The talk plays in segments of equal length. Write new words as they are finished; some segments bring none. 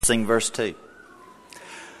Sing verse 2.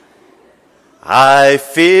 I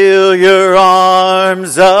feel your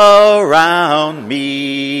arms around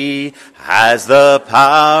me as the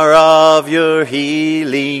power of your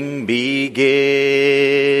healing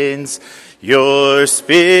begins. Your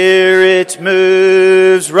spirit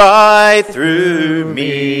moves right through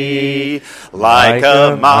me like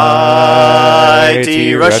a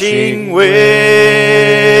mighty rushing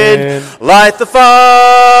wind. Light the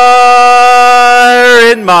fire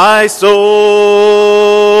in my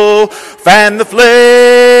soul. Fan the flame,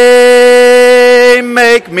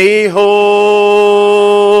 make me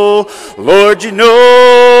whole. Lord, you know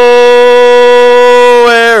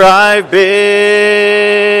where I've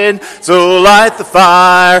been. So light the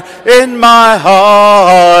fire in my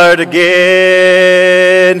heart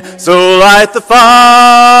again. So light the fire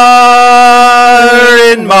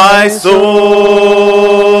in my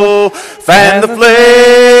soul. Fan the flame,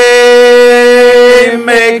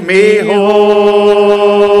 make me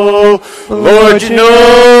whole. Lord, you know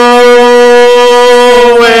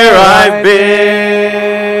where I've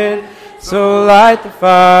been. So light the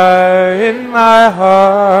fire in my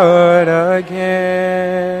heart again.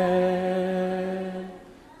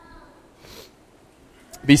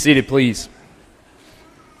 Be seated, please.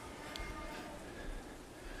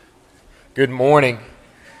 Good morning.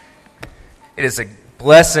 It is a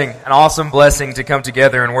blessing, an awesome blessing to come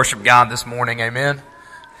together and worship God this morning. Amen.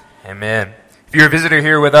 Amen. If you're a visitor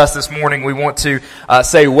here with us this morning, we want to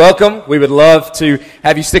say welcome. We would love to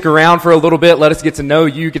have you stick around for a little bit. Let us get to know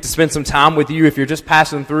you, get to spend some time with you. If you're just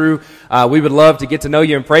passing through, we would love to get to know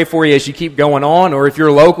you and pray for you as you keep going on. Or if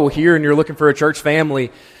you're local here and you're looking for a church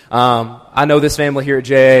family, I know this family here at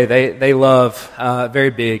JA, they love very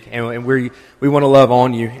big, and we want to love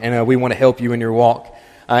on you, and we want to help you in your walk.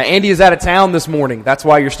 Andy is out of town this morning. That's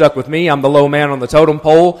why you're stuck with me. I'm the low man on the totem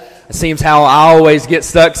pole. It seems how I always get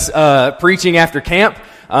stuck preaching after camp.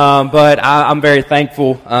 But I'm very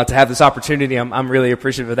thankful to have this opportunity. I'm really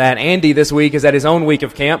appreciative of that. Andy this week is at his own week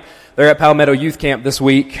of camp. They're at Palmetto Youth Camp this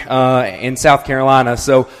week in South Carolina.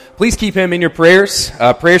 So please keep him in your prayers.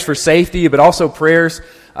 Prayers for safety, but also prayers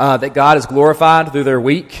that God is glorified through their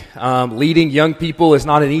week. Leading young people is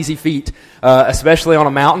not an easy feat, especially on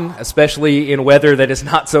a mountain, especially in weather that is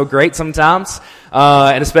not so great sometimes,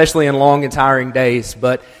 and especially in long and tiring days.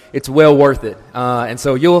 But it's well worth it. And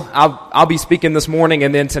so I'll be speaking this morning,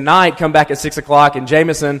 and then tonight come back at 6 o'clock, and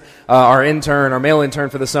Jameson, our male intern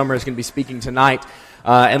for the summer, is going to be speaking tonight.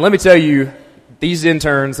 And let me tell you, these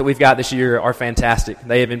interns that we've got this year are fantastic.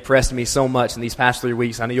 They have impressed me so much in these past 3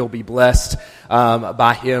 weeks. I know you'll be blessed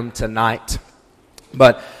by him tonight.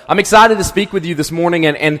 But I'm excited to speak with you this morning,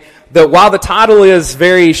 and while the title is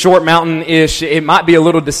very Short Mountain-ish, it might be a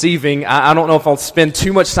little deceiving. I don't know if I'll spend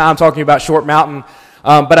too much time talking about Short Mountain,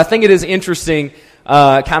 but I think it is interesting,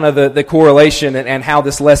 kind of the correlation and how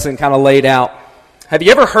this lesson kind of laid out. Have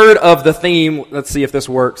you ever heard of the theme? Let's see if this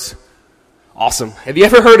works. Awesome. Have you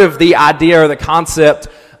ever heard of the idea or the concept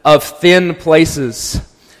of thin places?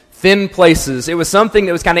 Thin places. It was something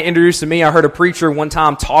that was kind of introduced to me. I heard a preacher one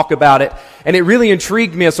time talk about it, and it really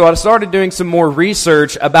intrigued me. So I started doing some more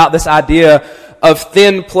research about this idea of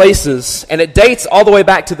thin places. And it dates all the way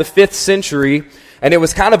back to the 5th century, and it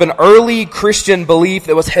was kind of an early Christian belief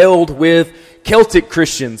that was held with Celtic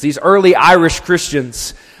Christians, these early Irish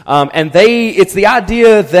Christians. And it's the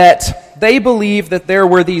idea that they believed that there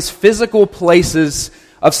were these physical places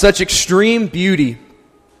of such extreme beauty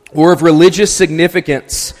or of religious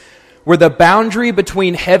significance where the boundary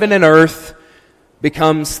between heaven and earth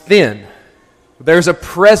becomes thin. There's a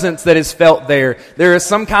presence that is felt there. There is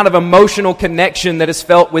some kind of emotional connection that is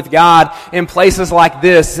felt with God in places like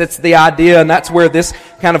this. It's the idea, and that's where this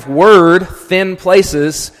kind of word, thin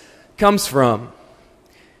places, comes from.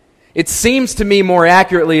 It seems to me more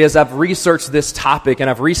accurately as I've researched this topic and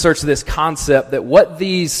I've researched this concept that what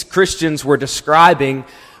these Christians were describing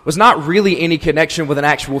was not really any connection with an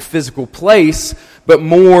actual physical place, but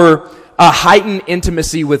more a heightened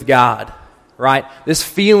intimacy with God, right? This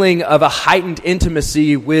feeling of a heightened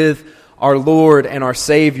intimacy with our Lord and our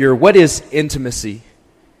Savior. What is intimacy?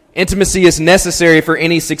 Intimacy is necessary for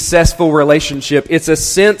any successful relationship. It's a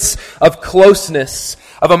sense of closeness,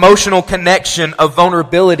 of emotional connection, of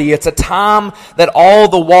vulnerability. It's a time that all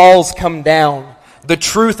the walls come down. The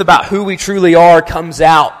truth about who we truly are comes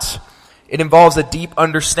out. It involves a deep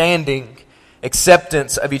understanding,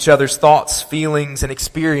 acceptance of each other's thoughts, feelings, and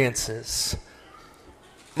experiences.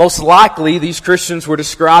 Most likely, these Christians were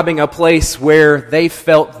describing a place where they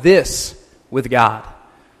felt this with God.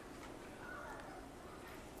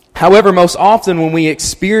 However, most often when we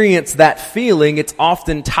experience that feeling, it's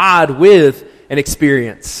often tied with an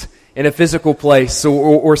experience. in a physical place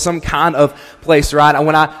or some kind of place, right?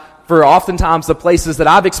 For oftentimes the places that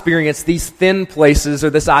I've experienced, these thin places or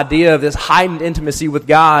this idea of this heightened intimacy with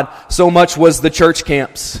God, so much was the church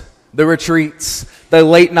camps, the retreats, the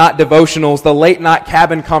late night devotionals, the late night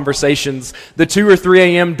cabin conversations, the 2 or 3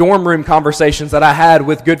 a.m. dorm room conversations that I had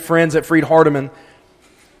with good friends at Freed-Hardeman.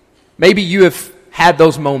 Maybe you have had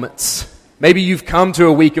those moments. Maybe you've come to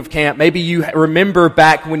a week of camp. Maybe you remember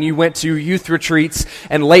back when you went to youth retreats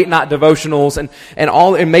and late night devotionals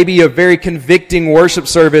and maybe a very convicting worship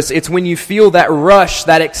service. It's when you feel that rush,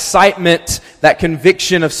 that excitement, that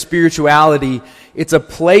conviction of spirituality. It's a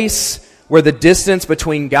place where the distance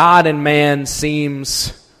between God and man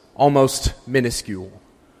seems almost minuscule.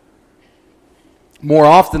 More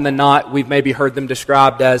often than not, we've maybe heard them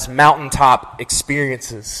described as mountaintop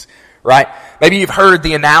experiences. Right? Maybe you've heard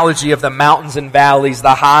the analogy of the mountains and valleys,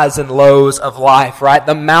 the highs and lows of life, right?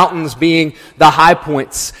 The mountains being the high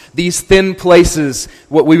points, these thin places,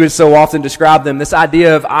 what we would so often describe them, this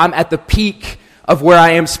idea of I'm at the peak of where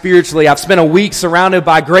I am spiritually. I've spent a week surrounded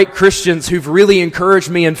by great Christians who've really encouraged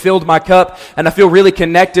me and filled my cup, and I feel really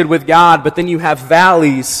connected with God. But then you have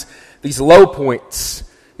valleys, these low points,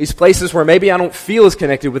 these places where maybe I don't feel as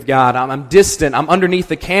connected with God. I'm distant. I'm underneath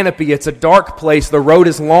the canopy. It's a dark place. The road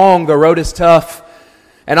is long. The road is tough.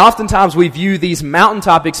 And oftentimes we view these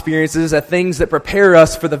mountaintop experiences as things that prepare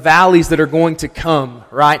us for the valleys that are going to come,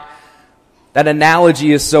 right? That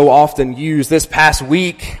analogy is so often used. This past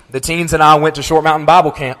week, the teens and I went to Short Mountain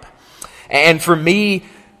Bible Camp. And for me,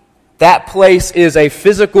 that place is a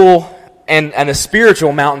physical and a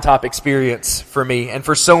spiritual mountaintop experience for me and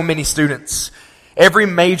for so many students. Every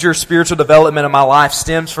major spiritual development in my life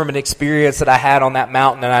stems from an experience that I had on that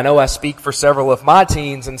mountain. And I know I speak for several of my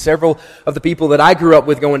teens and several of the people that I grew up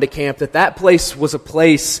with going to camp, that place was a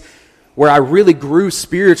place where I really grew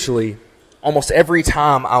spiritually almost every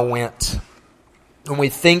time I went. When we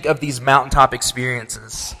think of these mountaintop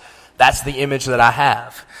experiences, that's the image that I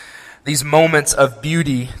have. These moments of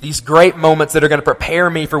beauty, these great moments that are going to prepare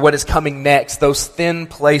me for what is coming next, those thin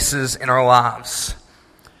places in our lives.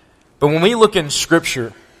 But when we look in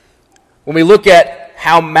Scripture, when we look at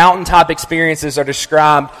how mountaintop experiences are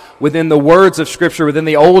described within the words of Scripture, within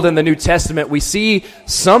the Old and the New Testament, we see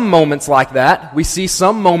some moments like that. We see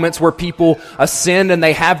some moments where people ascend and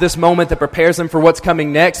they have this moment that prepares them for what's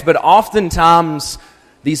coming next. But oftentimes,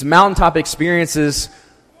 these mountaintop experiences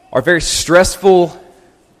are very stressful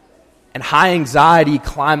and high anxiety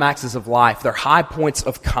climaxes of life. They're high points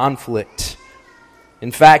of conflict.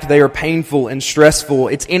 In fact, they are painful and stressful.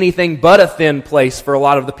 It's anything but a thin place for a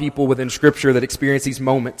lot of the people within Scripture that experience these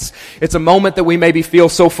moments. It's a moment that we maybe feel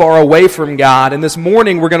so far away from God. And this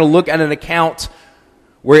morning, we're going to look at an account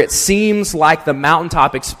where it seems like the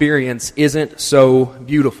mountaintop experience isn't so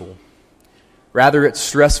beautiful. Rather, it's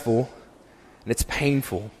stressful and it's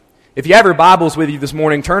painful. If you have your Bibles with you this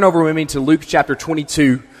morning, turn over with me to Luke chapter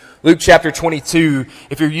 22. Luke chapter 22.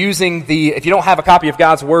 If you don't have a copy of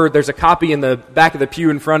God's Word, there's a copy in the back of the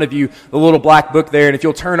pew in front of you, the little black book there. And if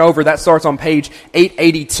you'll turn over, that starts on page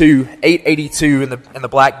 882 in the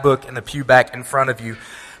black book in the pew back in front of you.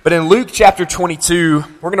 But in Luke chapter 22,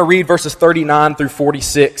 we're going to read verses 39 through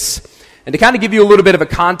 46. And to kind of give you a little bit of a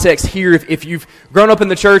context here, if you've grown up in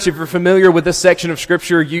the church, if you're familiar with this section of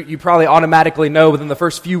Scripture, you probably automatically know within the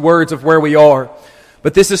first few words of where we are.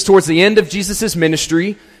 But this is towards the end of Jesus'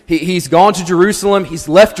 ministry. He's gone to Jerusalem, he's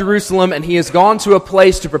left Jerusalem, and he has gone to a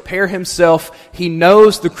place to prepare himself. He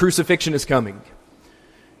knows the crucifixion is coming.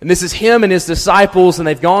 And this is him and his disciples, and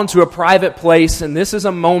they've gone to a private place, and this is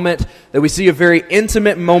a moment that we see a very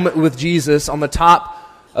intimate moment with Jesus on the top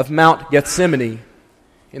of Mount Gethsemane,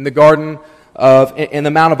 in the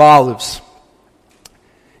Mount of Olives,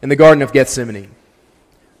 in the Garden of Gethsemane.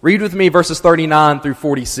 Read with me verses 39 through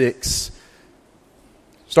 46.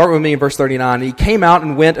 Start with me in verse 39. He came out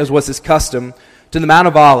and went, as was his custom, to the Mount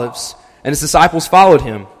of Olives, and his disciples followed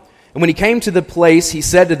him. And when he came to the place, he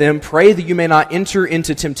said to them, "Pray that you may not enter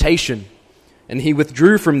into temptation." And he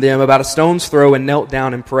withdrew from them about a stone's throw and knelt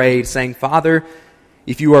down and prayed, saying, "Father,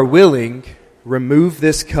 if you are willing, remove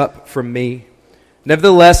this cup from me.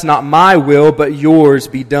 Nevertheless, not my will, but yours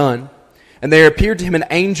be done." And there appeared to him an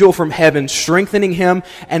angel from heaven, strengthening him,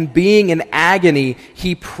 and being in agony,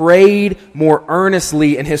 he prayed more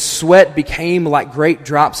earnestly, and his sweat became like great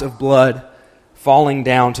drops of blood falling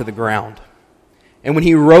down to the ground. And when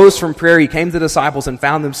he rose from prayer, he came to the disciples and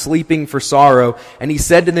found them sleeping for sorrow. And he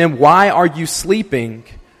said to them, "Why are you sleeping?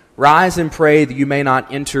 Rise and pray that you may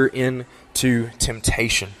not enter into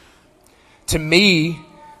temptation." To me,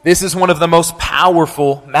 this is one of the most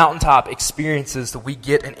powerful mountaintop experiences that we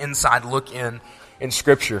get an inside look in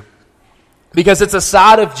Scripture. Because it's a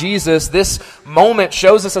side of Jesus, this moment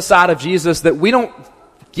shows us a side of Jesus that we don't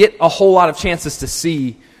get a whole lot of chances to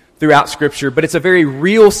see throughout Scripture, but it's a very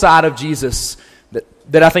real side of Jesus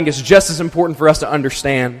that I think is just as important for us to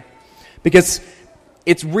understand. Because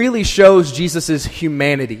it really shows Jesus'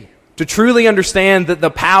 humanity. To truly understand that the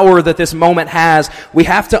power that this moment has, we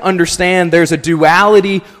have to understand there's a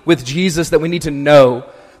duality with Jesus that we need to know.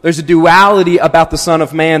 There's a duality about the Son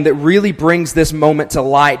of Man that really brings this moment to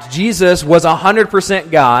light. Jesus was 100%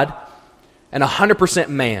 God and 100%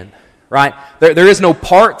 man, right? There is no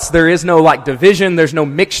parts, there is no division, there's no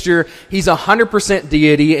mixture. He's 100%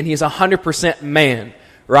 deity and he's 100% man,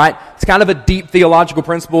 right? It's kind of a deep theological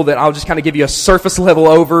principle that I'll just kind of give you a surface level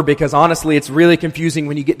over, because honestly it's really confusing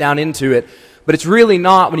when you get down into it. But it's really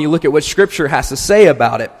not when you look at what Scripture has to say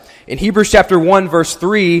about it. In Hebrews chapter 1, verse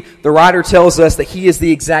 3, the writer tells us that he is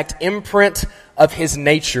the exact imprint of his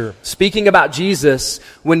nature. Speaking about Jesus,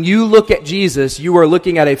 when you look at Jesus, you are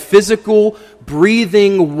looking at a physical,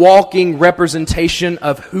 breathing, walking representation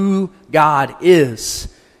of who God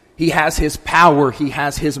is. He has his power, he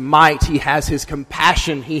has his might, he has his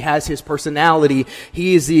compassion, he has his personality.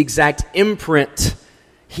 He is the exact imprint.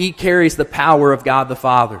 He carries the power of God the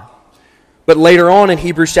Father. But later on in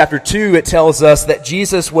Hebrews chapter 2, it tells us that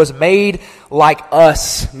Jesus was made like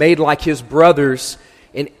us, made like his brothers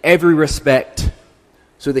in every respect,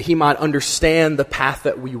 so that he might understand the path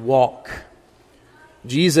that we walk.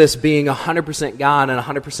 Jesus being 100% God and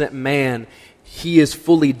 100% man, he is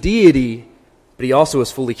fully deity, but he also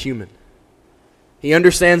is fully human. He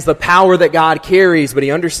understands the power that God carries, but he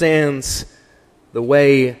understands the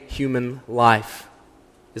way human life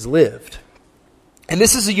is lived. And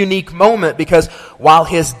this is a unique moment because while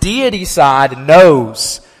his deity side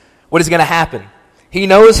knows what is going to happen, he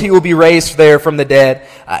knows he will be raised there from the dead,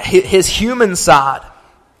 his human side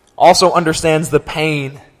also understands the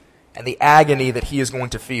pain and the agony that he is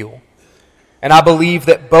going to feel. And I believe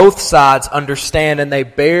that both sides understand and they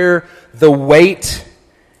bear the weight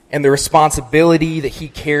and the responsibility that he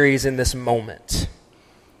carries in this moment.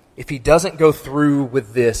 If he doesn't go through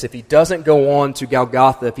with this, if he doesn't go on to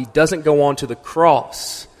Golgotha, if he doesn't go on to the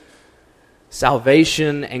cross,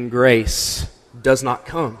 salvation and grace does not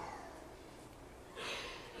come.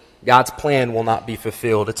 God's plan will not be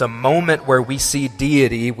fulfilled. It's a moment where we see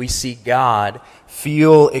deity, we see God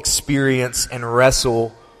feel, experience, and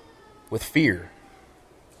wrestle with fear.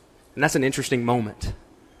 And that's an interesting moment.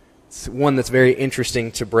 It's one that's very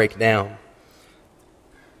interesting to break down.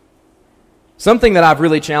 Something that I've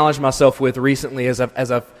really challenged myself with recently as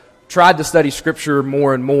I've tried to study Scripture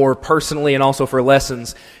more and more personally and also for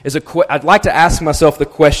lessons is I'd like to ask myself the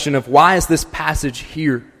question of why is this passage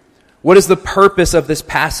here? What is the purpose of this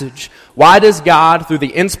passage? Why does God, through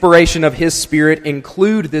the inspiration of His Spirit,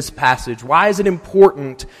 include this passage? Why is it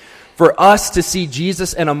important for us to see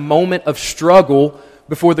Jesus in a moment of struggle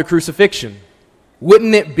before the crucifixion?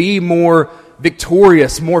 Wouldn't it be more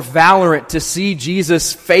victorious, more valorant to see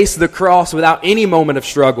Jesus face the cross without any moment of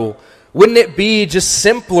struggle? Wouldn't it be just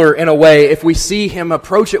simpler in a way if we see him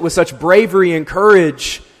approach it with such bravery and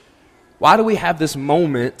courage? Why do we have this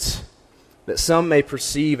moment that some may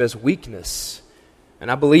perceive as weakness?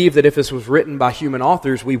 And I believe that if this was written by human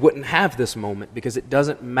authors, we wouldn't have this moment because it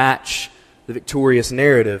doesn't match the victorious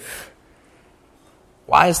narrative.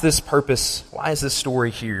 Why is this purpose? Why is this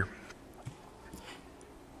story here?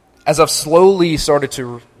 As I've slowly started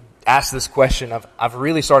to ask this question, I've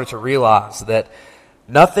really started to realize that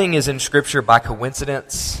nothing is in Scripture by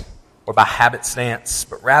coincidence or by happenstance,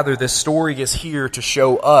 but rather this story is here to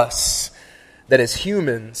show us that as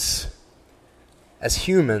humans,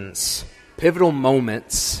 pivotal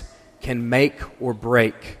moments can make or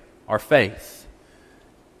break our faith.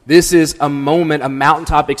 This is a moment, a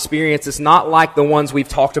mountaintop experience. It's not like the ones we've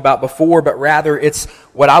talked about before, but rather it's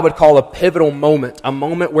what I would call a pivotal moment. A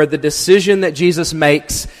moment where the decision that Jesus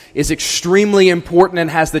makes is extremely important and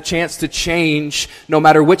has the chance to change no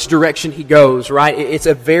matter which direction he goes, right? It's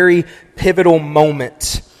a very pivotal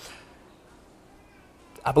moment.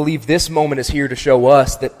 I believe this moment is here to show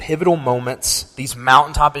us that pivotal moments, these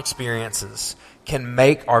mountaintop experiences, can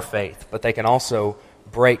make our faith, but they can also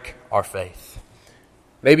break our faith.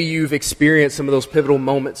 Maybe you've experienced some of those pivotal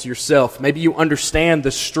moments yourself. Maybe you understand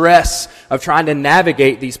the stress of trying to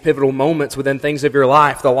navigate these pivotal moments within things of your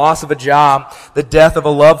life. The loss of a job, the death of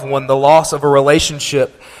a loved one, the loss of a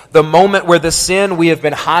relationship. The moment where the sin we have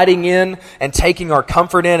been hiding in and taking our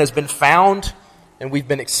comfort in has been found and we've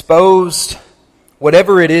been exposed.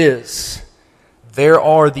 Whatever it is, there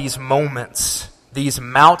are these moments, these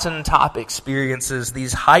mountaintop experiences,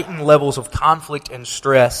 these heightened levels of conflict and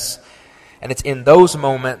stress. And it's in those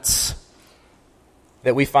moments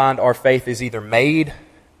that we find our faith is either made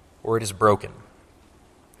or it is broken.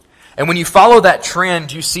 And when you follow that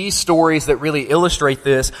trend, you see stories that really illustrate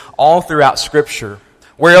this all throughout Scripture.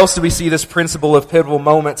 Where else do we see this principle of pivotal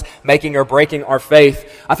moments making or breaking our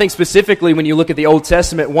faith? I think specifically when you look at the Old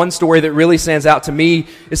Testament, one story that really stands out to me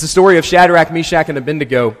is the story of Shadrach, Meshach, and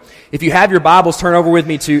Abednego. If you have your Bibles, turn over with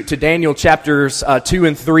me to Daniel chapters 2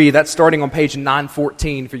 and 3. That's starting on page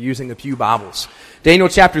 914 for using the Pew Bibles. Daniel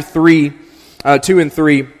chapter 3, 2 and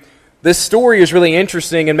 3. This story is really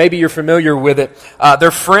interesting, and maybe you're familiar with it.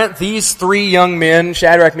 These three young men,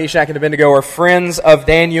 Shadrach, Meshach, and Abednego, are friends of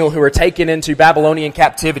Daniel who are taken into Babylonian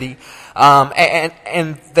captivity.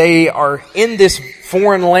 And they are in this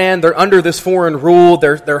foreign land. They're under this foreign rule.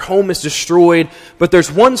 Their home is destroyed. But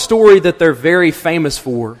there's one story that they're very famous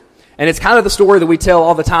for. And it's kind of the story that we tell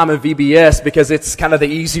all the time in VBS because it's kind of the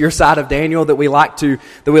easier side of Daniel that we like to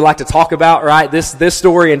talk about, right? This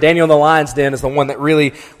story in Daniel in the Lion's Den is the one that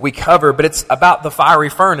really we cover, but it's about the fiery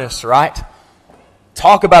furnace, right?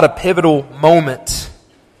 Talk about a pivotal moment.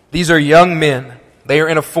 These are young men. They are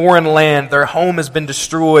in a foreign land. Their home has been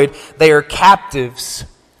destroyed. They are captives.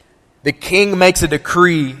 The king makes a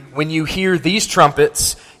decree. When you hear these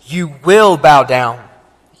trumpets, you will bow down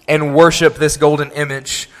and worship this golden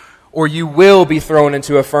image, or you will be thrown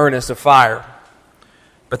into a furnace of fire.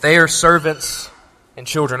 But they are servants and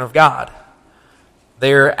children of God.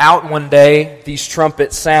 They're out one day, these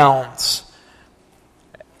trumpet sounds,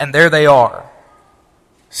 and there they are,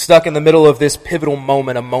 stuck in the middle of this pivotal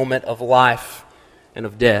moment, a moment of life and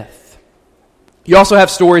of death. You also have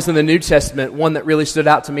stories in the New Testament. One that really stood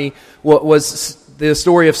out to me was the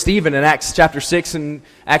story of Stephen in Acts chapter 6 and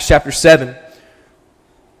Acts chapter 7.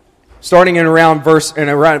 Starting around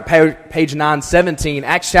page 917,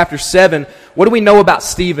 Acts chapter 7, what do we know about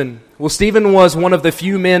Stephen? Well, Stephen was one of the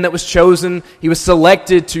few men that was chosen. He was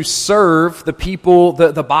selected to serve the people,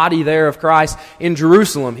 the body there of Christ in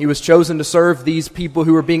Jerusalem. He was chosen to serve these people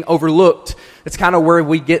who were being overlooked. It's kind of where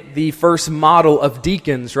we get the first model of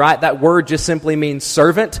deacons, right? That word just simply means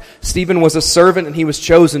servant. Stephen was a servant and he was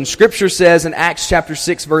chosen. Scripture says in Acts chapter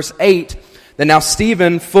 6 verse 8, that now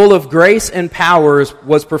Stephen, full of grace and powers,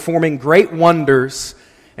 was performing great wonders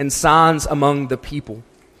and signs among the people.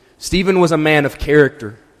 Stephen was a man of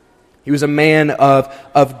character. He was a man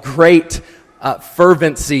of great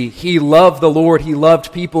fervency. He loved the Lord. He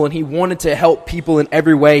loved people, and he wanted to help people in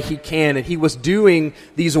every way he can. And he was doing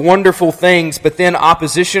these wonderful things, but then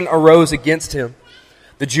opposition arose against him.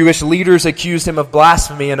 The Jewish leaders accused him of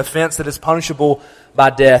blasphemy, an offense that is punishable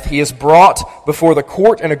by death. He is brought before the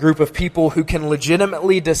court and a group of people who can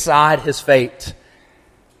legitimately decide his fate.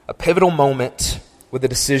 A pivotal moment with a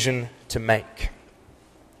decision to make.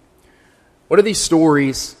 What do these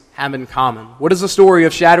stories have in common? What is the story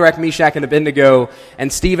of Shadrach, Meshach, and Abednego,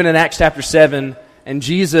 and Stephen in Acts chapter 7, and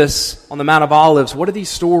Jesus on the Mount of Olives? What do these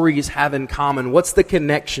stories have in common? What's the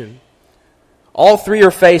connection? All three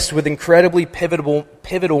are faced with incredibly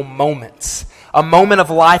pivotal moments. A moment of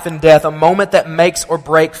life and death, a moment that makes or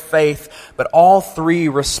breaks faith, but all three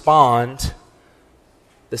respond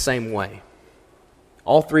the same way.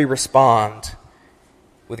 All three respond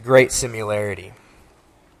with great similarity.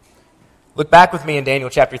 Look back with me in Daniel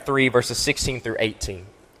chapter 3, verses 16 through 18.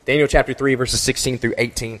 Daniel chapter 3, verses 16 through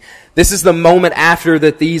 18. This is the moment after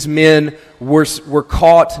that these men were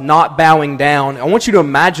caught not bowing down. I want you to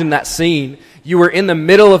imagine that scene. You were in the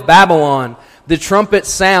middle of Babylon. The trumpet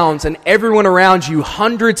sounds, and everyone around you,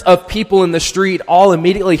 hundreds of people in the street, all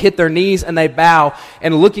immediately hit their knees and they bow.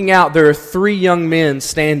 And looking out, there are three young men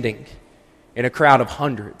standing in a crowd of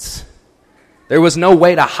hundreds. There was no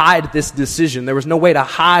way to hide this decision. There was no way to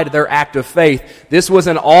hide their act of faith. This was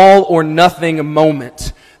an all or nothing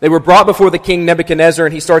moment. They were brought before the king Nebuchadnezzar,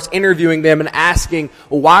 and he starts interviewing them and asking,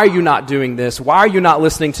 well, why are you not doing this? Why are you not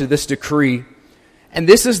listening to this decree? And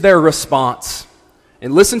this is their response.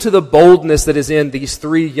 And listen to the boldness that is in these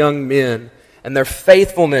three young men and their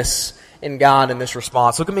faithfulness in God in this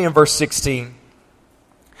response. Look at me in verse 16.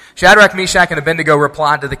 Shadrach, Meshach, and Abednego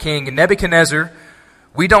replied to the king, Nebuchadnezzar,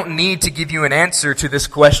 we don't need to give you an answer to this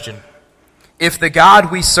question. If the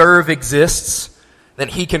God we serve exists, then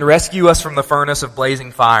he can rescue us from the furnace of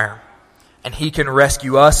blazing fire, and he can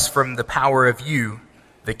rescue us from the power of you,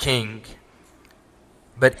 the king.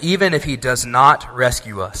 But even if he does not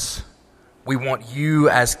rescue us, we want you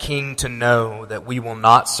as king to know that we will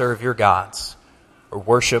not serve your gods or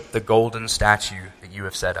worship the golden statue that you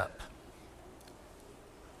have set up.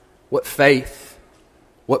 What faith,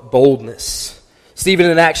 what boldness. Stephen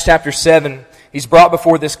in Acts chapter 7, He's brought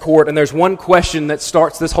before this court, and there's one question that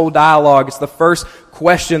starts this whole dialogue. It's the first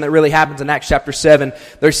question that really happens in Acts chapter 7.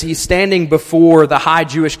 He's standing before the high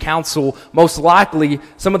Jewish council, most likely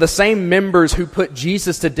some of the same members who put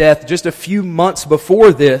Jesus to death just a few months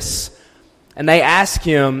before this. And they ask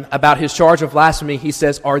him about his charge of blasphemy. He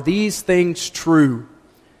says, "Are these things true?"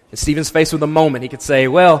 And Stephen's faced with a moment. He could say,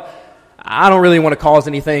 "Well, I don't really want to cause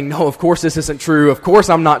anything. No, of course this isn't true. Of course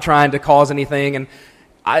I'm not trying to cause anything. And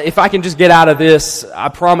if I can just get out of this, I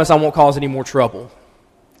promise I won't cause any more trouble."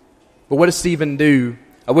 But what does Stephen do?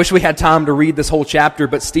 I wish we had time to read this whole chapter,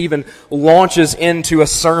 but Stephen launches into a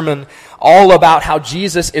sermon all about how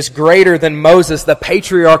Jesus is greater than Moses, the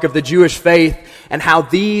patriarch of the Jewish faith, and how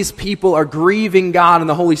these people are grieving God and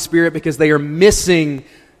the Holy Spirit because they are missing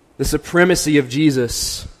the supremacy of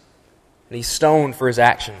Jesus. And he's stoned for his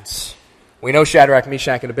actions. We know Shadrach,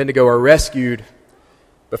 Meshach, and Abednego are rescued,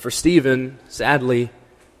 but for Stephen, sadly,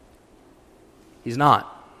 he's not.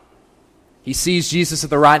 He sees Jesus at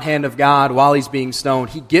the right hand of God while he's being stoned.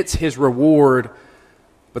 He gets his reward,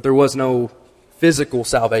 but there was no physical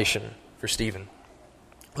salvation for Stephen.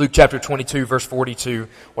 Luke chapter 22, verse 42,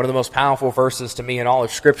 one of the most powerful verses to me in all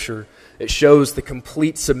of Scripture. It shows the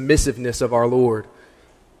complete submissiveness of our Lord.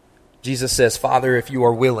 Jesus says, "Father, if you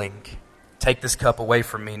are willing, take this cup away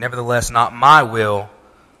from me. Nevertheless, not my will,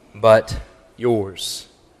 but yours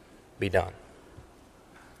be done."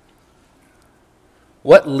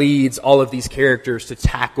 What leads all of these characters to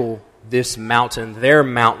tackle this mountain, their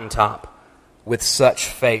mountaintop, with such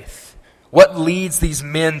faith? What leads these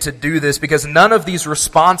men to do this? Because none of these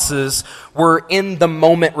responses were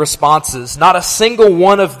in-the-moment responses. Not a single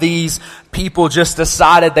one of these people just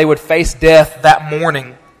decided they would face death that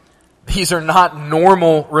morning. These are not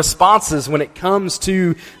normal responses when it comes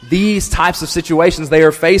to these types of situations they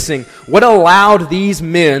are facing. What allowed these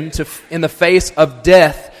men to, in the face of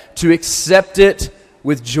death, to accept it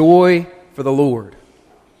with joy for the Lord?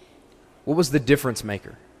 What was the difference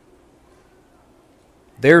maker?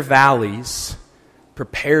 Their valleys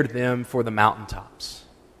prepared them for the mountaintops.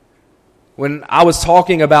 When I was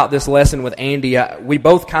talking about this lesson with Andy, we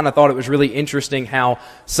both kind of thought it was really interesting how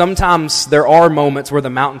sometimes there are moments where the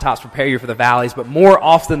mountaintops prepare you for the valleys, but more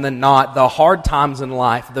often than not, the hard times in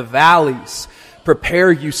life, the valleys,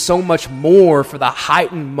 prepare you so much more for the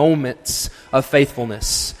heightened moments of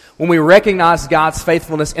faithfulness. When we recognize God's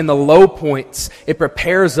faithfulness in the low points, it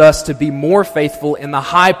prepares us to be more faithful in the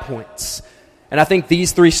high points. And I think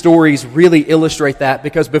these three stories really illustrate that,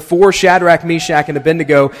 because before Shadrach, Meshach, and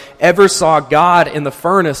Abednego ever saw God in the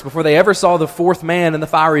furnace, before they ever saw the fourth man in the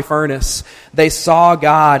fiery furnace, they saw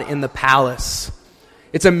God in the palace.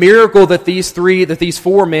 It's a miracle that these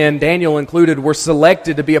four men, Daniel included, were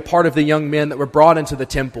selected to be a part of the young men that were brought into the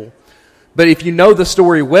temple. But if you know the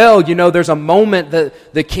story well, you know there's a moment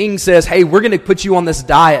that the king says, "Hey, we're going to put you on this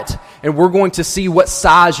diet, and we're going to see what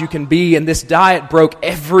size you can be." And this diet broke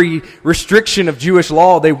every restriction of Jewish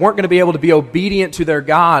law. They weren't going to be able to be obedient to their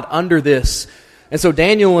God under this. And so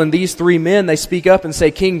Daniel and these three men, they speak up and say,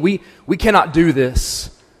 "King, we cannot do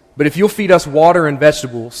this. But if you'll feed us water and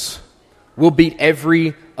vegetables, we'll beat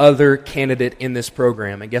every other candidate in this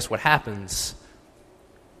program." And guess what happens?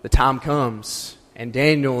 The time comes, and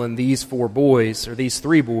Daniel and these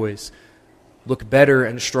three boys, look better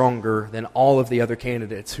and stronger than all of the other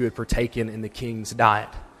candidates who had partaken in the king's diet.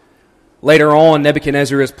 Later on,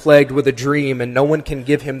 Nebuchadnezzar is plagued with a dream, and no one can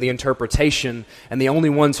give him the interpretation, and the only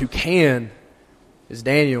ones who can is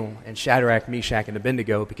Daniel and Shadrach, Meshach, and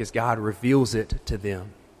Abednego, because God reveals it to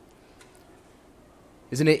them.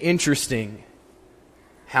 Isn't it interesting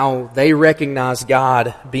how they recognize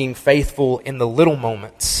God being faithful in the little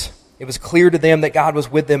moments? It was clear to them that God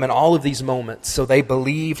was with them in all of these moments, so they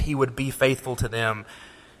believed He would be faithful to them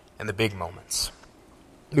in the big moments.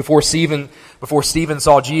 Before Stephen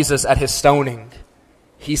saw Jesus at his stoning,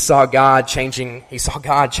 he saw God changing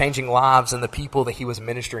lives and the people that he was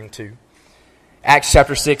ministering to. Acts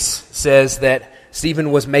chapter 6 says that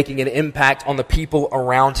Stephen was making an impact on the people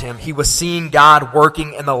around him. He was seeing God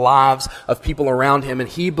working in the lives of people around him, and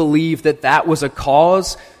he believed that was a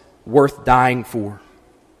cause worth dying for.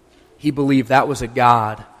 He believed that was a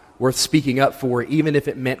God worth speaking up for, even if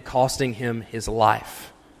it meant costing him his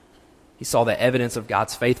life. He saw the evidence of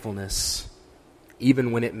God's faithfulness,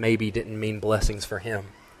 even when it maybe didn't mean blessings for him,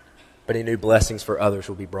 but he knew blessings for others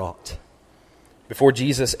would be brought. Before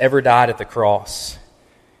Jesus ever died at the cross,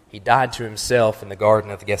 he died to himself in the Garden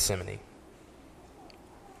of Gethsemane.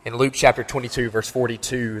 In Luke chapter 22, verse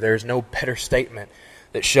 42, there is no better statement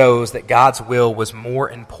that shows that God's will was more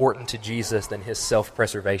important to Jesus than his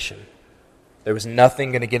self-preservation. There was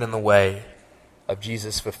nothing going to get in the way of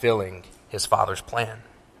Jesus fulfilling his Father's plan.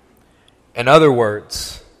 In other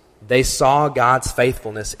words, they saw God's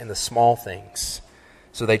faithfulness in the small things,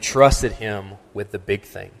 so they trusted Him with the big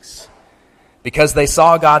things. Because they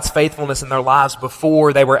saw God's faithfulness in their lives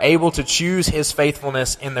before, they were able to choose His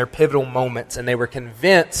faithfulness in their pivotal moments, and they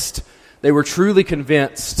were truly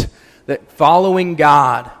convinced that following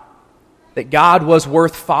God, that God was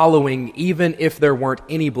worth following even if there weren't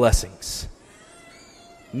any blessings.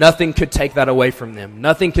 Nothing could take that away from them.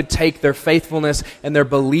 Nothing could take their faithfulness and their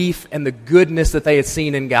belief and the goodness that they had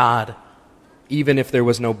seen in God, even if there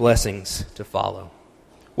was no blessings to follow.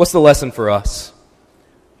 What's the lesson for us?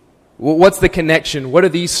 What's the connection? What do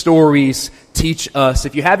these stories teach us?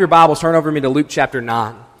 If you have your Bibles, turn over me to Luke chapter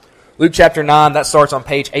 9. Luke chapter 9, that starts on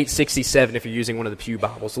page 867 if you're using one of the Pew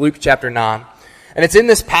Bibles. Luke chapter 9. And it's in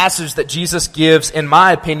this passage that Jesus gives, in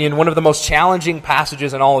my opinion, one of the most challenging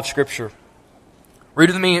passages in all of Scripture. Read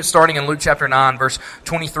with me starting in Luke chapter 9, verse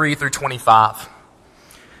 23 through 25.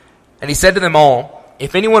 And he said to them all,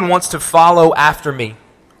 "If anyone wants to follow after me,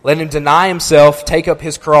 let him deny himself, take up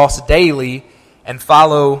his cross daily, and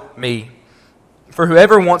follow me. For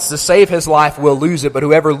whoever wants to save his life will lose it, but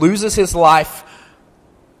whoever loses his life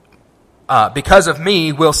because of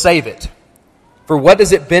me will save it. For what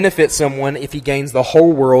does it benefit someone if he gains the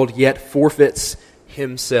whole world yet forfeits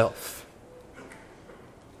himself?"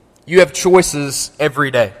 You have choices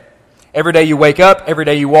every day. Every day you wake up, every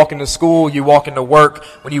day you walk into school, you walk into work,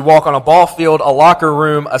 when you walk on a ball field, a locker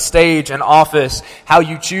room, a stage, an office, how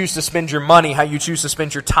you choose to spend your money, how you choose to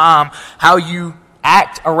spend your time, how you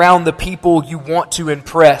act around the people you want to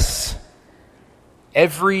impress.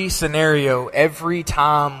 Every scenario, every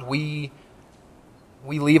time we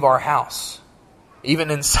leave our house,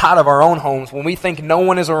 even inside of our own homes, when we think no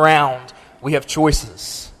one is around, we have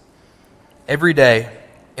choices. Every day,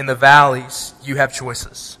 in the valleys, you have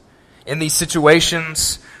choices. In these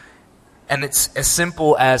situations, and it's as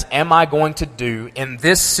simple as, am I going to do, in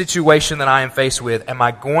this situation that I am faced with, am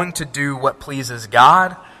I going to do what pleases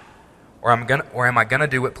God, or am I going to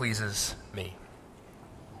do what pleases me?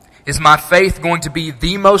 Is my faith going to be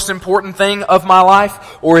the most important thing of my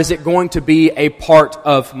life, or is it going to be a part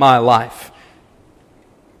of my life?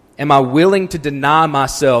 Am I willing to deny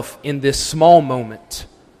myself in this small moment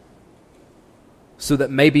so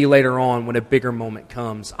that maybe later on, when a bigger moment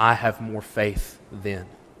comes, I have more faith then?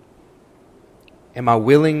 Am I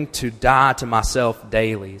willing to die to myself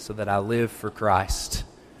daily so that I live for Christ,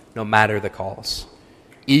 no matter the cost,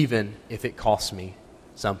 even if it costs me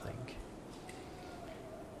something?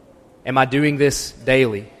 Am I doing this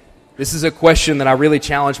daily? This is a question that I really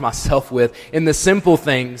challenge myself with. In the simple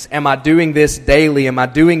things, am I doing this daily? Am I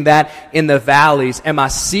doing that in the valleys? Am I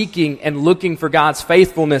seeking and looking for God's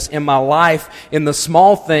faithfulness in my life in the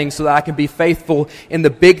small things so that I can be faithful in the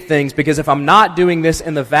big things? Because if I'm not doing this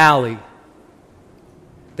in the valley,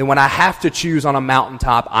 then when I have to choose on a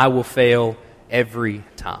mountaintop, I will fail every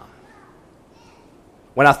time.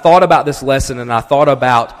 When I thought about this lesson and I thought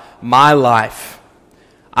about my life,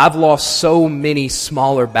 I've lost so many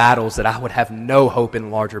smaller battles that I would have no hope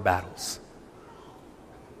in larger battles.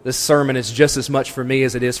 This sermon is just as much for me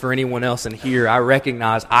as it is for anyone else in here. I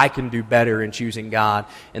recognize I can do better in choosing God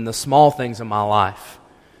in the small things of my life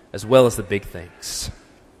as well as the big things.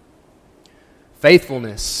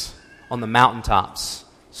 Faithfulness on the mountaintops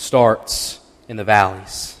starts in the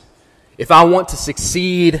valleys. If I want to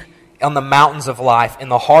succeed on the mountains of life, in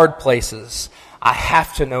the hard places, I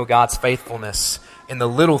have to know God's faithfulness in the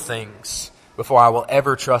little things before I will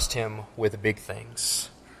ever trust Him with the big things.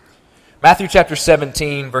 Matthew chapter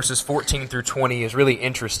 17, verses 14 through 20 is really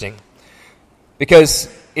interesting because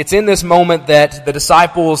it's in this moment that the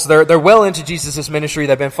disciples, they're well into Jesus' ministry.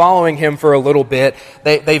 They've been following Him for a little bit.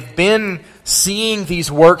 They've been seeing these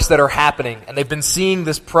works that are happening, and they've been seeing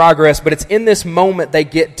this progress, but it's in this moment they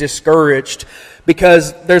get discouraged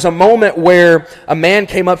because there's a moment where a man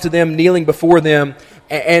came up to them, kneeling before them,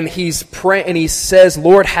 and he's praying, and he says,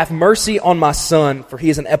 "Lord, have mercy on my son, for he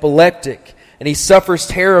is an epileptic, and he suffers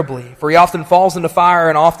terribly, for he often falls into fire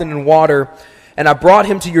and often in water. And I brought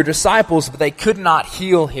him to your disciples, but they could not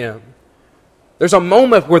heal him." There's a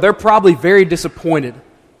moment where they're probably very disappointed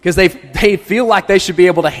because they feel like they should be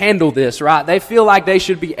able to handle this, right? They feel like they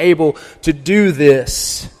should be able to do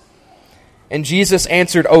this. And Jesus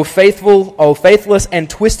answered, O faithless and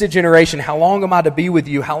twisted generation, how long am I to be with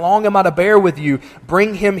you? How long am I to bear with you?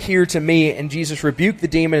 Bring him here to me." And Jesus rebuked the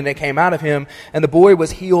demon, and it came out of him, and the boy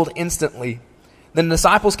was healed instantly. Then the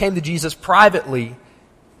disciples came to Jesus privately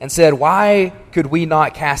and said, "Why could we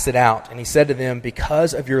not cast it out?" And he said to them,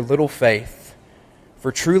 "Because of your little faith.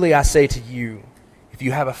 For truly I say to you, if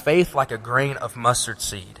you have a faith like a grain of mustard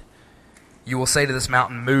seed, You will say to this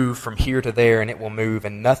mountain, move from here to there, and it will move,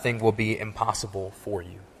 and nothing will be impossible for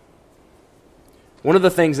you. One of the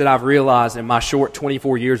things that I've realized in my short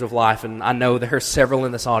 24 years of life, and I know there are several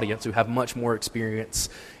in this audience who have much more experience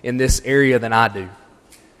in this area than I do,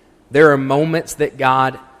 there are moments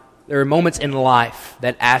in life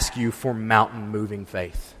that ask you for mountain-moving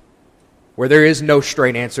faith, where there is no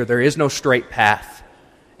straight answer, there is no straight path,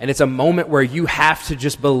 and it's a moment where you have to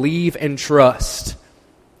just believe and trust.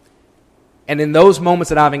 And in those moments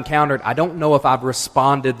that I've encountered, I don't know if I've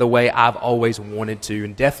responded the way I've always wanted to,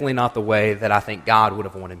 and definitely not the way that I think God would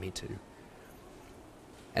have wanted me to.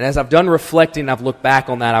 And as I've done reflecting, I've looked back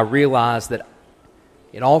on that, I realize that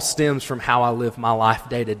it all stems from how I live my life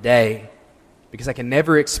day to day, because I can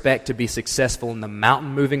never expect to be successful in the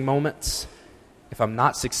mountain-moving moments if I'm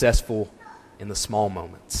not successful in the small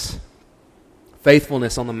moments.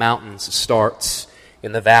 Faithfulness on the mountains starts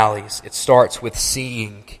in the valleys. It starts with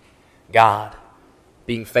seeing God,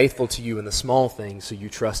 being faithful to you in the small things so you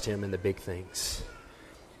trust Him in the big things.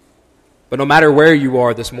 But no matter where you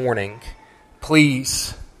are this morning,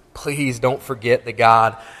 please don't forget the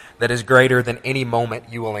God that is greater than any moment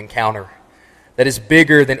you will encounter, that is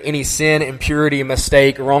bigger than any sin, impurity,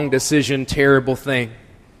 mistake, wrong decision, terrible thing.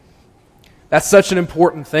 That's such an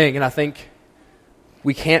important thing, and I think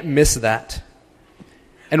we can't miss that.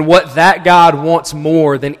 And what that God wants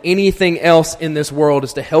more than anything else in this world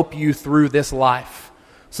is to help you through this life.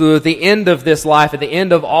 So that at the end of this life, at the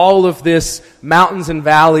end of all of this mountains and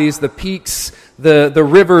valleys, the peaks, the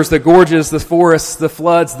rivers, the gorges, the forests, the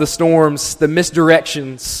floods, the storms, the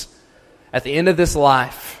misdirections, at the end of this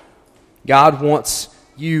life, God wants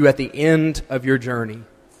you at the end of your journey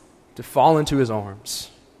to fall into His arms.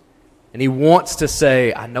 And He wants to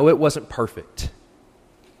say, I know it wasn't perfect.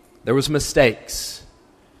 There was mistakes.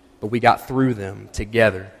 But we got through them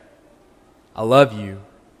together. I love you.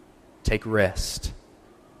 Take rest.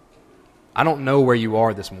 I don't know where you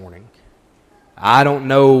are this morning. I don't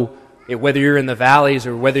know whether you're in the valleys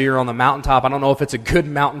or whether you're on the mountaintop. I don't know if it's a good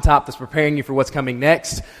mountaintop that's preparing you for what's coming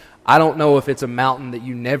next. I don't know if it's a mountain that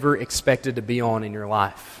you never expected to be on in your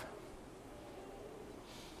life.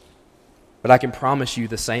 But I can promise you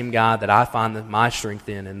the same God that I find my strength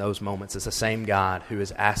in those moments is the same God who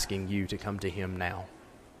is asking you to come to Him now,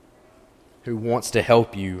 who wants to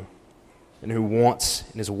help you, and who wants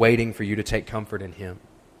and is waiting for you to take comfort in Him.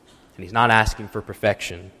 And He's not asking for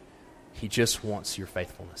perfection. He just wants your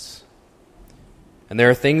faithfulness. And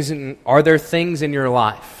are there things in your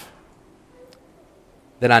life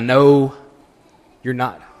that I know you're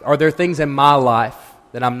not? Are there things in my life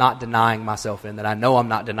that I'm not denying myself in, that I know I'm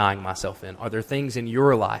not denying myself in? Are there things in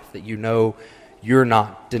your life that you know you're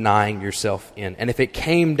not denying yourself in? And if it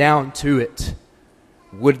came down to it,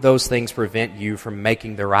 would those things prevent you from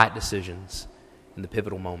making the right decisions in the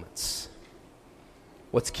pivotal moments?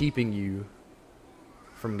 What's keeping you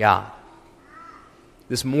from God?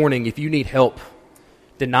 This morning, if you need help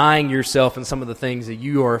denying yourself in some of the things that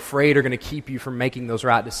you are afraid are going to keep you from making those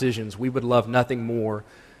right decisions, we would love nothing more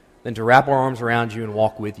than to wrap our arms around you and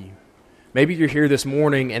walk with you. Maybe you're here this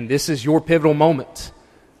morning and this is your pivotal moment.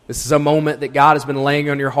 This is a moment that God has been laying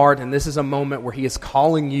on your heart, and this is a moment where He is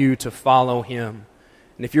calling you to follow Him.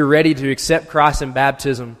 And if you're ready to accept Christ in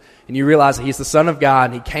baptism and you realize that He's the Son of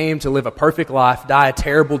God and He came to live a perfect life, die a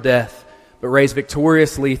terrible death, but raise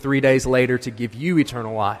victoriously 3 days later to give you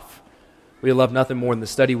eternal life, we would love nothing more than to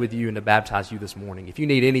study with you and to baptize you this morning. If you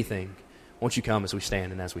need anything, won't you come as we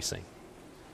stand and as we sing?